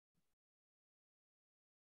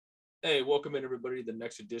Hey, welcome in everybody to the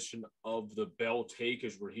next edition of the Bell Take.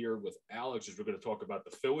 As we're here with Alex, as we're going to talk about the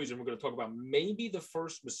Phillies, and we're going to talk about maybe the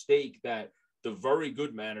first mistake that the very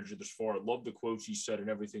good manager this far, I love the quotes he said and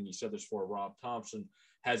everything he said this far, Rob Thomson,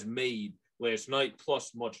 has made last night,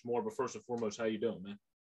 plus much more. But first and foremost, how you doing, man?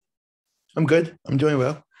 I'm good. I'm doing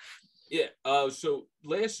well. Yeah. So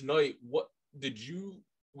last night, what did you?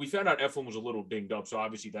 We found out Eflin was a little dinged up, so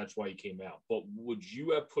obviously that's why he came out. But would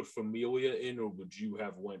you have put Familia in, or would you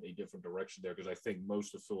have went a different direction there? Because I think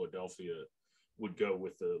most of Philadelphia would go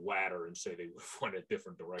with the latter and say they went a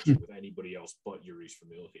different direction with anybody else but Yuri's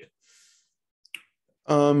Familia.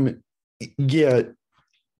 Um, yeah,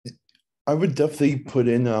 I would definitely put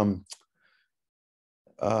in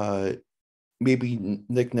uh maybe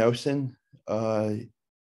Nick Nelson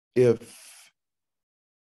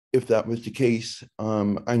if that was the case.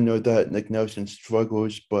 I know that Nick Nelson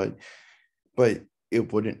struggles, but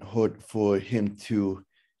it wouldn't hurt for him to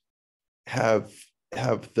have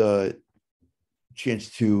the chance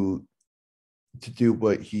to do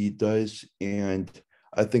what he does, and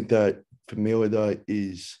I think that Familia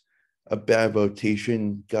is a bad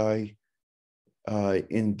rotation guy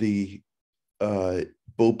in the uh,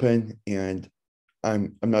 bullpen, and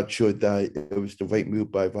I'm not sure that it was the right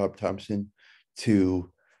move by Rob Thompson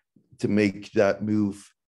to make that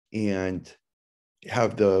move and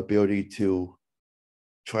have the ability to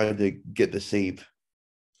try to get the save.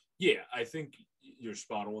 Yeah, I think you're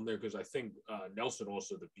spot on there because I think Nelson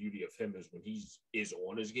also the beauty of him is when he's is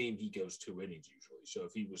on his game, he goes 2 innings usually. So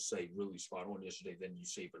if he was say really spot on yesterday, then you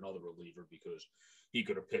save another reliever because he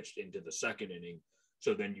could have pitched into the second inning.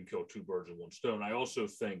 So then you kill two birds with one stone. I also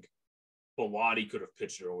think Bellotti could have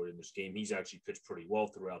pitched earlier in this game. He's actually pitched pretty well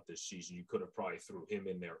throughout this season. You could have probably threw him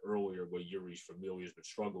in there earlier where Yuri's Familia has been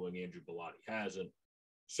struggling. Andrew Bellotti hasn't.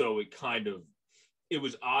 So it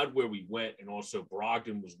was odd where we went, and also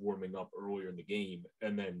Brogdon was warming up earlier in the game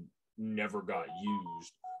and then never got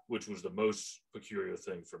used, which was the most peculiar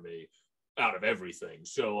thing for me out of everything.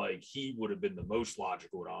 So like he would have been the most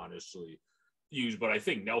logical to honestly use. But I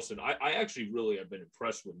think Nelson, I actually really have been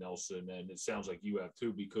impressed with Nelson, and it sounds like you have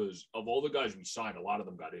too, because of all the guys we signed, a lot of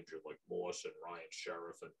them got injured, like Moss and Ryan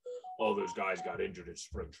Sheriff, and all those guys got injured in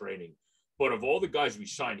spring training. But of all the guys we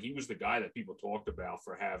signed, he was the guy that people talked about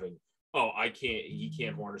for having he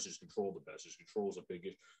can't harness his control the best. His control is a big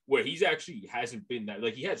issue. Where he's actually hasn't been that,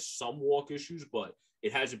 like he had some walk issues, but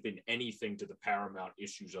it hasn't been anything to the paramount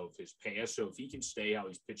issues of his past. So if he can stay how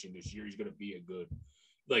he's pitching this year, he's going to be a good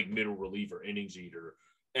like middle reliever, innings eater,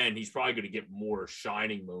 and he's probably going to get more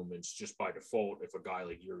shining moments just by default if a guy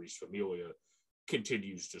like Yuri's Familia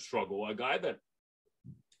continues to struggle. A guy that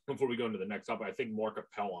before we go into the next topic, I think Mark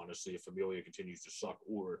Appel, honestly, if Familia continues to suck,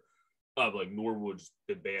 or like Norwood's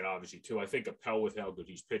been bad, obviously, too. I think Appel, with how good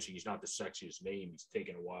he's pitching, he's not the sexiest name. He's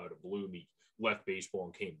taken a while to bloom. He left baseball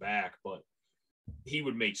and came back, but he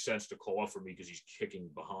would make sense to call up for me because he's kicking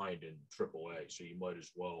behind in AAA. So you might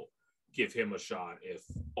as well give him a shot if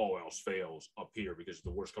all else fails up here, because if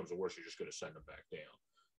the worst comes to worst, you're just going to send him back down.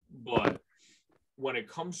 But when it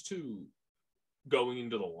comes to going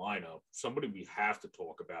into the lineup, somebody we have to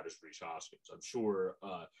talk about is Rhys Hoskins. I'm sure,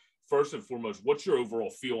 first and foremost, what's your overall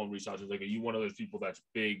feel on Rhys Hoskins? Like, are you one of those people that's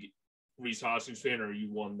big Rhys Hoskins fan, or are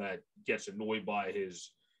you one that gets annoyed by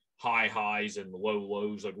his high highs and low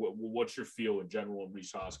lows? Like, what's your feel in general on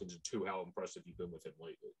Rhys Hoskins, and two, how impressive you've been with him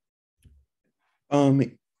lately?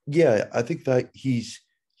 Um, yeah, I think that he's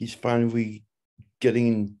finally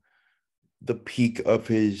getting the peak of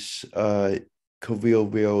his career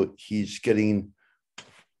where he's getting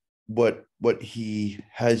what he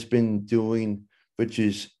has been doing, which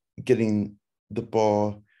is getting the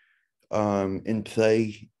ball in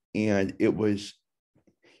play, and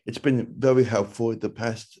it's been very helpful the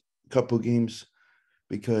past couple games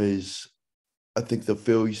because I think the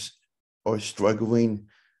Phillies are struggling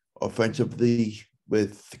offensively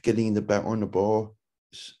with getting the bat on the ball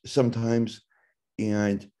sometimes,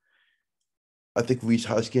 and I think Reese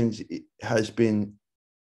Hoskins has been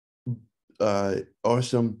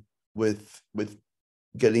awesome with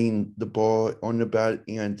getting the ball on the bat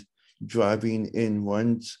and driving in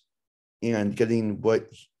runs and getting what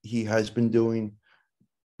he has been doing,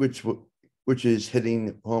 which which is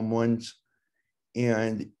hitting home runs.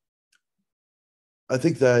 And I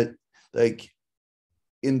think that like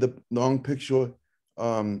in the long picture,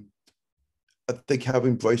 um, I think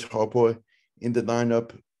having Bryce Harper in the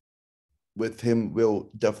lineup with him will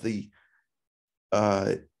definitely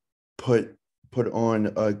uh, put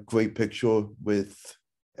on a great picture with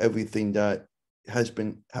everything that has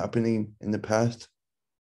been happening in the past.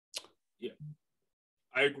 Yeah.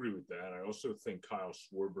 I agree with that. I also think Kyle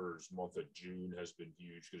Schwarber's month of June has been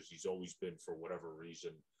huge because he's always been, for whatever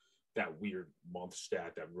reason, that weird month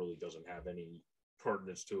stat that really doesn't have any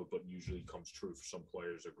pertinence to it, but usually comes true for some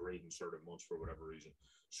players. Are great in certain months for whatever reason.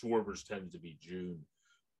 Schwarber's tends to be June.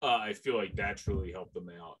 I feel like that's really helped them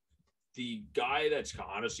out. The guy that's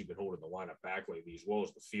honestly been holding the lineup back lately, as well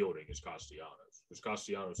as the fielding, is Castellanos. Because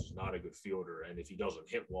Castellanos is not a good fielder, and if he doesn't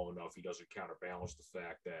hit well enough, he doesn't counterbalance the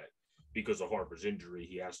fact that because of Harper's injury,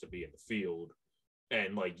 he has to be in the field.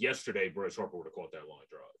 And like yesterday, Bryce Harper would have caught that line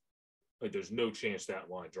drive. Like there's no chance that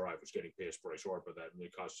line drive was getting past Bryce Harper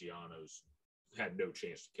that Castellanos had no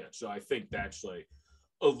chance to catch. So I think that's like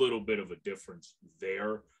a little bit of a difference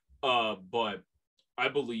there. But I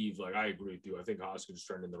believe, like, I agree with you. I think Hoskins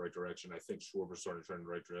trending in the right direction. I think Schwarber's starting to trend in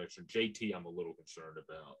the right direction. JT, I'm a little concerned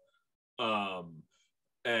about.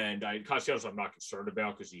 And Castellanos, I'm not concerned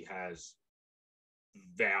about because he has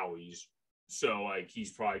valleys. So, like,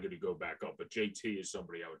 he's probably going to go back up. But JT is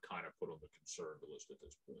somebody I would kind of put on the concerned list at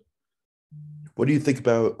this point. What do you think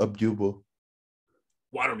about Abdul?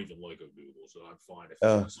 Well, I don't even like Odubel, so I'm fine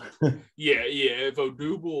if yeah. If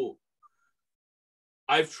Odubel,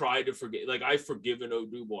 I've tried to forget. Like I've forgiven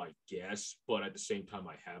Odubel, I guess, but at the same time,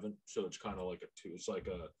 I haven't. So it's kind of like a two. It's like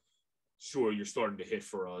a sure you're starting to hit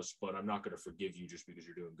for us, but I'm not going to forgive you just because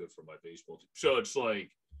you're doing good for my baseball team. So it's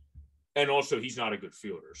like, and also he's not a good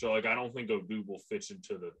fielder. So like I don't think Odubel fits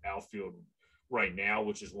into the outfield right now,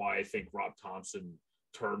 which is why I think Rob Thomson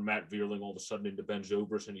turned Matt Vierling all of a sudden into Ben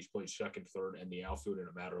Zobrist, and he's played second, third, and the outfield in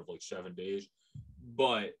a matter of like 7 days.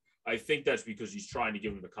 But I think that's because he's trying to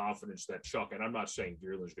give him the confidence that Chuck, and I'm not saying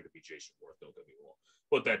Vierling's going to be Jason Worth, don't get me wrong,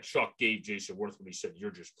 but that Chuck gave Jason Worth when he said,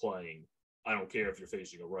 you're just playing. I don't care if you're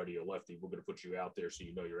facing a righty or lefty. We're going to put you out there so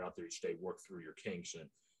you know you're out there. You stay, work through your kinks, and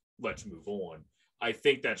let's move on. I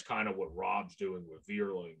think that's kind of what Rob's doing with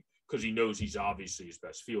Vierling because he knows he's obviously his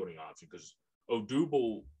best fielding option because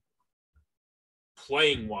Odubel –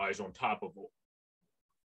 playing wise on top of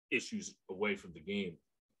issues away from the game,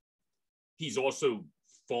 he's also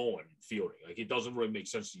fallen fielding. Like it doesn't really make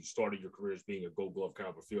sense. You started your career as being a Gold Glove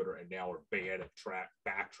caliber fielder and now are bad at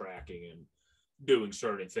backtracking and doing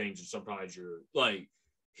certain things. And sometimes you're like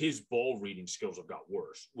his ball reading skills have got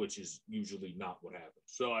worse, which is usually not what happens.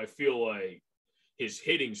 So I feel like his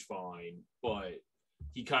hitting's fine, but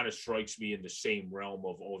he kind of strikes me in the same realm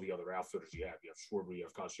of all the other outfielders you have. You have Schwarber, you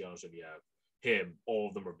have Castellanos, and you have him. All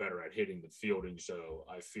of them are better at hitting than fielding, so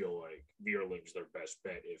I feel like Vierling's their best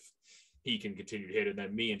bet if he can continue to hit. And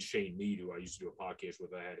then me and Shane Mead, who I used to do a podcast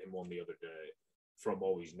with, I had him on the other day from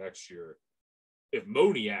Always Next Year. If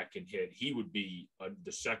Moniak can hit, he would be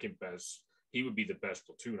the second best. He would be the best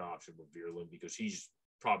platoon option with Vierling because he's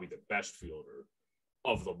probably the best fielder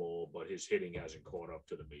of them all, but his hitting hasn't caught up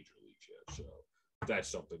to the major leagues yet. So that's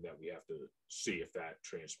something that we have to see if that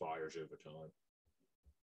transpires over time.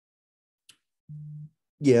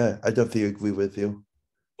 Yeah, I definitely agree with you.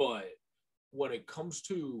 But when it comes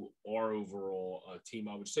to our overall team,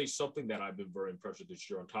 I would say something that I've been very impressed with this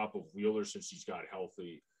year, on top of Wheeler since he's got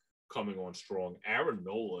healthy, coming on strong. Aaron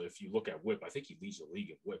Nola, if you look at WHIP, I think he leads the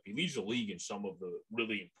league in WHIP. He leads the league in some of the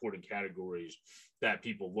really important categories that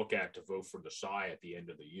people look at to vote for the Cy at the end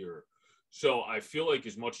of the year. So I feel like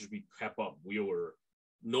as much as we pep up Wheeler,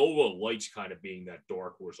 Nola likes kind of being that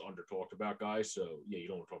dark horse under talked about guy. So yeah, you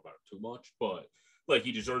don't want to talk about it too much, but like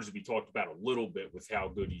he deserves to be talked about a little bit with how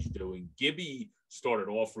good he's doing. Gibby started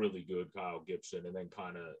off really good, Kyle Gibson, and then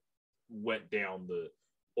kind of went down the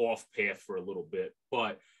off path for a little bit.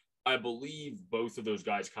 But I believe both of those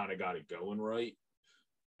guys kind of got it going right.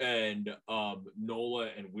 And Nola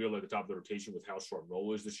and Wheeler at the top of the rotation with how strong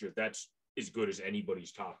Nola is this year, that's as good as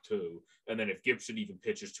anybody's top two. And then if Gibson even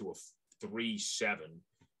pitches to a 3-7,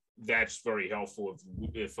 that's very helpful.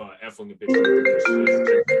 If Eflin pitches,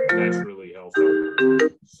 that's really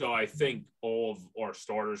helpful. So I think all of our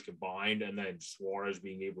starters combined, and then Suarez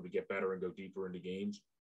being able to get better and go deeper into games,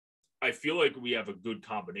 I feel like we have a good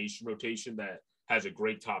combination rotation that has a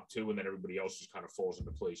great top two, and then everybody else just kind of falls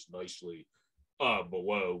into place nicely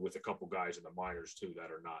below with a couple guys in the minors too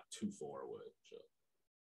that are not too far away. So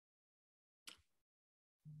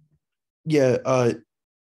yeah,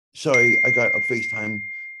 sorry, I got a FaceTime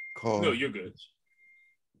call. No, you're good.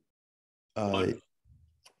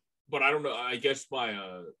 But I don't know. I guess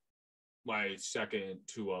my second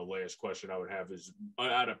to last question I would have is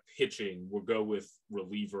out of pitching, we'll go with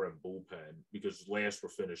reliever and bullpen because last we're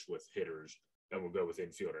finished with hitters, and we'll go with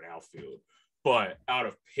infield and outfield. But out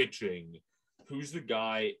of pitching, who's the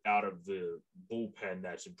guy out of the bullpen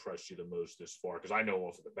that's impressed you the most this far? Because I know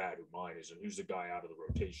off of the bat who mine is, and who's the guy out of the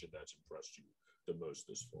rotation that's impressed you the most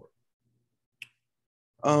this far?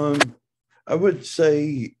 I would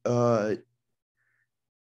say I'm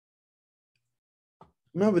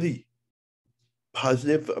not really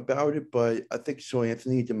positive about it, but I think so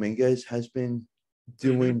Anthony Dominguez Mm-hmm.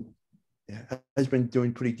 doing has been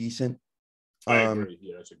doing pretty decent. I Um, agree.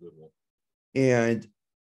 Yeah, that's a good one. and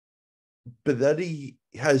Belletti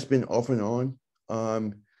has been off and on.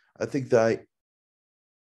 I think that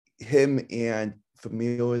him and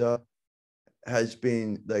Familia has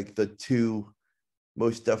been like the two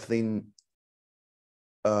most definitely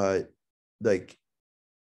uh like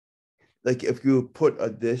if you put a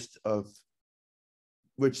list of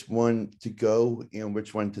which one to go and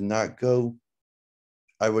which one to not go,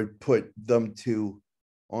 I would put them two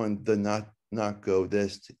on the not go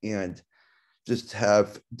list and just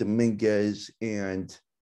have Dominguez and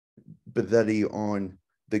Belletti on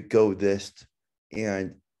the go list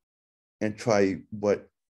and try what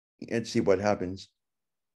and see what happens.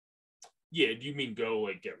 Yeah, do you mean go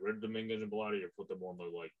like get rid of Dominguez and Bellotti or put them on the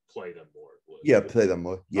like play them more list? Yeah, play them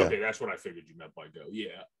more. Yeah. Okay, that's what I figured you meant by go.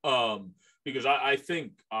 Yeah. Because I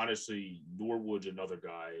think honestly, Norwood's another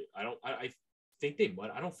guy. I think they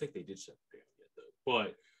might. I don't think they did set him down yet though.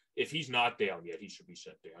 But if he's not down yet, he should be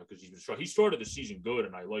set down because he started the season good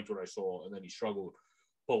and I liked what I saw, and then he struggled.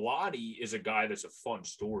 Bellotti is a guy that's a fun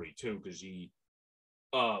story too because he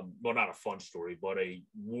well, not a fun story, but a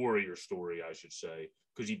warrior story, I should say,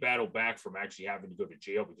 because he battled back from actually having to go to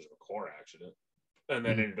jail because of a car accident, and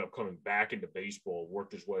then Mhm. ended up coming back into baseball,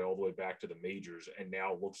 worked his way all the way back to the majors, and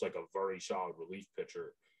now looks like a very solid relief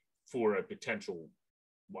pitcher for a potential,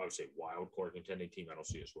 well, I would say, wild card contending team. I don't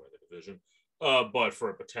see us winning the division, but for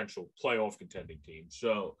a potential playoff contending team.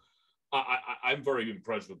 So I'm very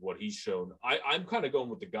impressed with what he's shown. I'm kind of going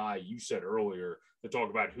with the guy you said earlier to talk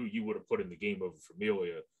about who you would have put in the game over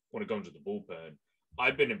Familia when it comes to the bullpen.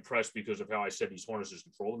 I've been impressed because of how I said he's harnesses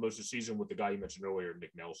control the most of the season with the guy you mentioned earlier,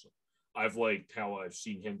 Nick Nelson. I've liked how I've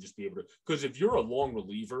seen him just be able to, because if you're a long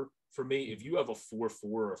reliever, for me, if you have a 4-4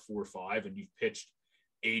 or a 4-5 and you've pitched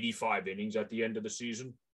 85 innings at the end of the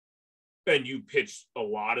season, and you pitched a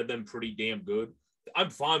lot of them pretty damn good,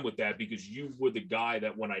 I'm fine with that because you were the guy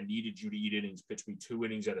that when I needed you to eat innings, pitch me 2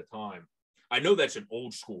 innings at a time. I know that's an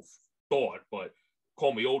old school thought, but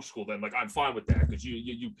call me old school then. Like I'm fine with that because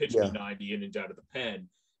you pitched me Yeah. 90 innings out of the pen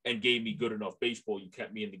and gave me good enough baseball. You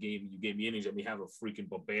kept me in the game and you gave me innings and we have a freaking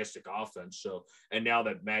bombastic offense. So and now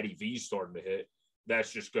that Matty V's starting to hit,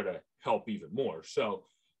 that's just gonna help even more. So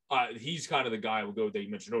he's kind of the guy we'll go that you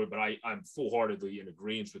mentioned earlier, but I'm full-heartedly in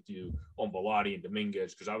agreement with you on Bellotti and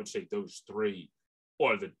Dominguez because I would say those three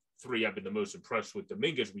are the three I've been the most impressed with.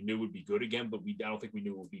 Dominguez we knew would be good again, but I don't think we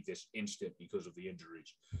knew it would be this instant because of the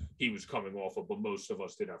injuries he was coming off of, but most of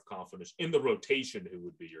us did have confidence. In the rotation, who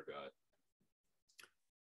would be your guy?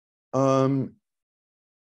 Um,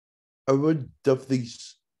 I would definitely.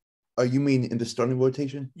 You mean in the starting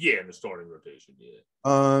rotation? Yeah, in the starting rotation, yeah.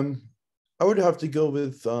 Um, I would have to go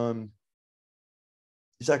with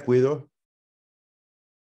Zach Wheeler.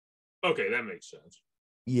 Okay, that makes sense.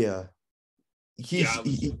 Yeah, Yeah, he's I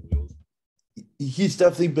was wheels. he's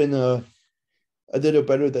definitely been a little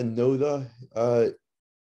better than Noda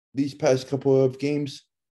these past couple of games,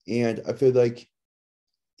 and I feel like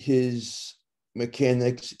his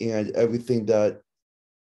mechanics and everything that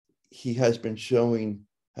he has been showing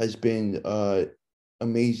has been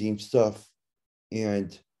amazing stuff.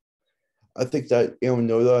 And I think that Aaron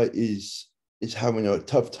Noda is having a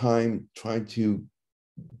tough time trying to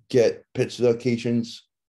get pitch locations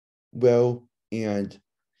well, and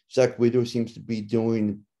Zach Widow seems to be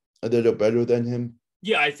doing a little better than him.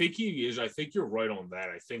 Yeah, I think he is. I think you're right on that.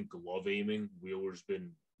 I think glove aiming, Wheeler's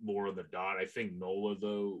been more on the dot. I think Nola,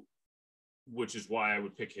 though, which is why I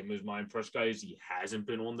would pick him as my impressed guy, is he hasn't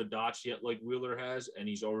been on the dots yet like Wheeler has, and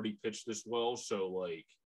he's already pitched this well. So, like,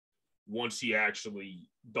 once he actually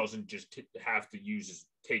doesn't just have to use his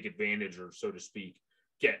take advantage or, so to speak,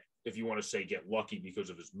 if you want to say, get lucky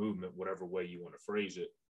because of his movement, whatever way you want to phrase it,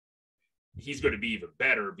 he's going to be even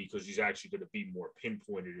better because he's actually going to be more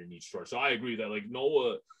pinpointed in each start. So I agree that like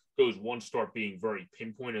Nola goes one start being very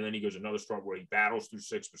pinpoint, and then he goes another start where he battles through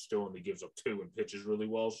 6, but still only gives up 2 and pitches really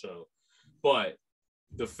well. So, but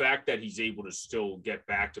the fact that he's able to still get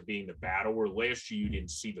back to being the battler, last year you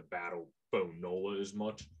didn't see the battle bone Nola as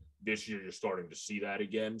much. This year you're starting to see that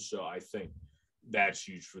again. So I think that's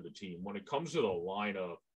huge for the team. When it comes to the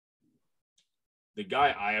lineup, the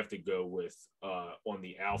guy I have to go with on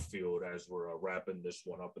the outfield as we're wrapping this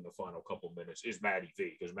one up in the final couple minutes is Matty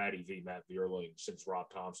V, because Matt Vierling, since Rob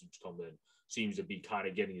Thompson's come in, seems to be kind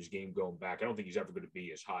of getting his game going back. I don't think he's ever going to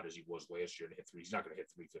be as hot as he was last year and hit 3. He's not going to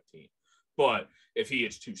hit 315. But if he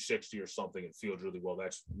hits 260 or something and fields really well,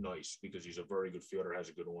 that's nice because he's a very good fielder, has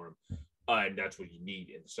a good arm. And that's what you need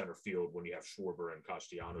in the center field when you have Schwarber and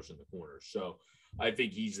Castellanos in the corners. So I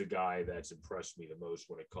think he's the guy that's impressed me the most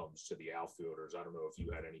when it comes to the outfielders. I don't know if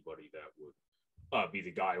you had anybody that would be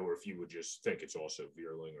the guy, or if you would just think it's also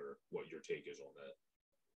Vierling, or what your take is on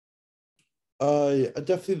I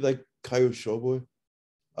definitely like Kyle Schwarber.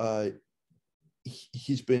 Uh,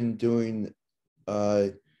 he's been doing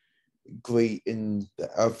great in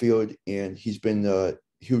the outfield, and he's been a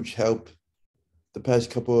huge help the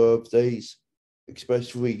past couple of days,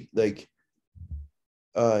 especially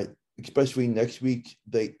uh, especially next week.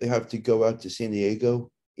 They have to go out to San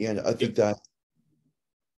Diego, and I that. think that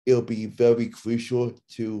it'll be very crucial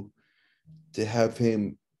to have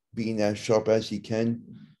him being as sharp as he can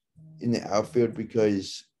in the outfield,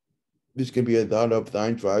 because there's going to be a lot of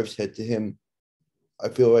line drives head to him. I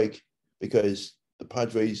feel like, because the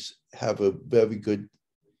Padres have a very good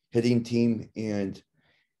hitting team, and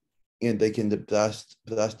they can blast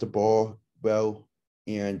the ball well.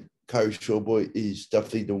 And Kyle Schwarber is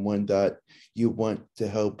definitely the one that you want to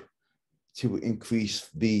help to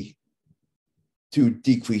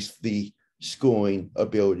decrease the scoring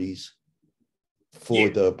abilities for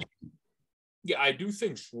Yeah, the. yeah, I do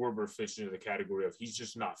think Schwarber fits into the category of he's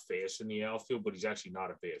just not fast in the outfield, but he's actually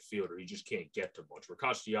not a bad fielder. He just can't get to much. Where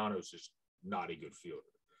Castellanos is not a good fielder,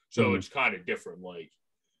 so it's kind of different. Like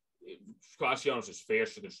Castellanos is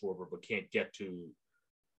faster than Schwarber, but can't get to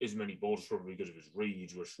as many balls as Schwarber because of his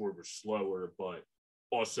reads. Where Schwarber's slower, but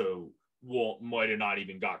also might have not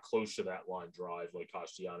even got close to that line drive like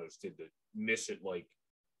Castellanos did, to miss it like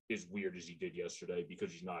as weird as he did yesterday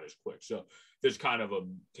because he's not as quick. So there's kind of a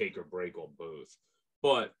take or break on both.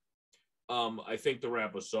 But I think to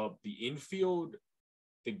wrap us up, the infield,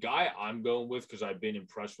 the guy I'm going with, because I've been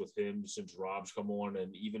impressed with him since Rob's come on,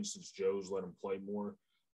 and even since Joe's let him play more,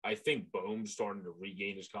 I think Bohm's starting to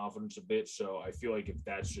regain his confidence a bit. So I feel like if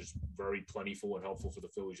that's just very plentiful and helpful for the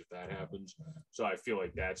Phillies, if that happens. So I feel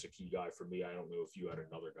like that's a key guy for me. I don't know if you had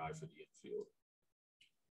another guy for the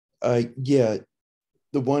infield. Yeah,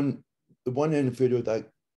 the one individual that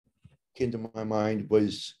came to my mind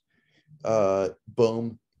was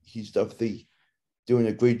Bohm. He's definitely doing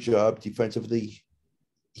a great job defensively.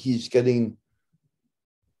 He's getting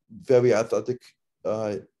very athletic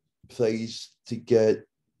plays to get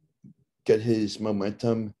his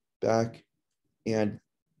momentum back, and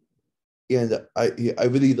I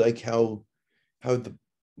really like how the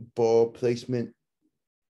ball placement,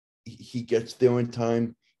 he gets there in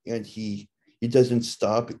time, and he doesn't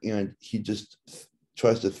stop, and he just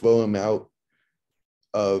tries to throw him out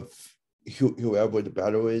of whoever the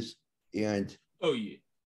battle is. and Oh, yeah.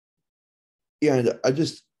 and I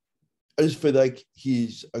just feel like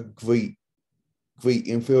he's a great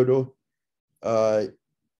infielder. Uh,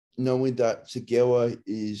 Knowing that Segura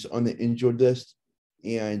is on the injured list,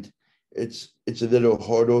 and it's a little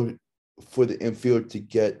harder for the infield to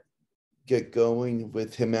get going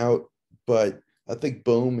with him out. But I think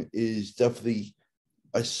Bohm is definitely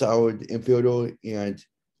a solid infielder, and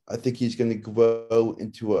I think he's going to grow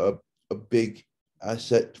into a big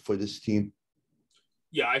asset for this team.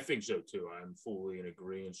 Yeah, I think so too. I'm fully in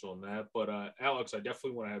agreement on that. But Alex, I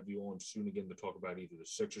definitely want to have you on soon again to talk about either the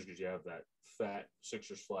Sixers, because you have that fat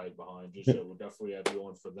Sixers flag behind you. So we'll definitely have you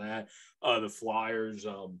on for that. The Flyers,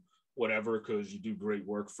 whatever, because you do great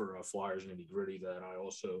work for Flyers Nitty Gritty. That I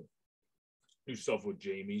also do stuff with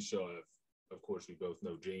Jamie. So of course we both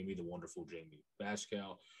know Jamie, the wonderful Jamie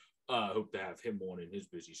Pascal. Hope to have him on in his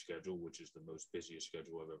busy schedule, which is the most busiest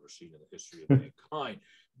schedule I've ever seen in the history of mankind.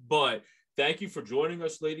 But thank you for joining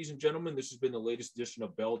us, ladies and gentlemen. This has been the latest edition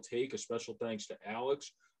of Bell Take. A special thanks to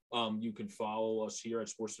Alex. You can follow us here at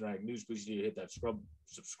Sports Fanatic News. Please hit that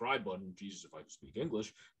subscribe button, Jesus, if I can speak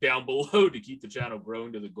English, down below to keep the channel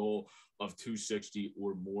growing to the goal of 260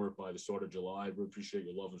 or more by the start of July. We appreciate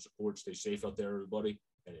your love and support. Stay safe out there, everybody,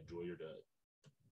 and enjoy your day.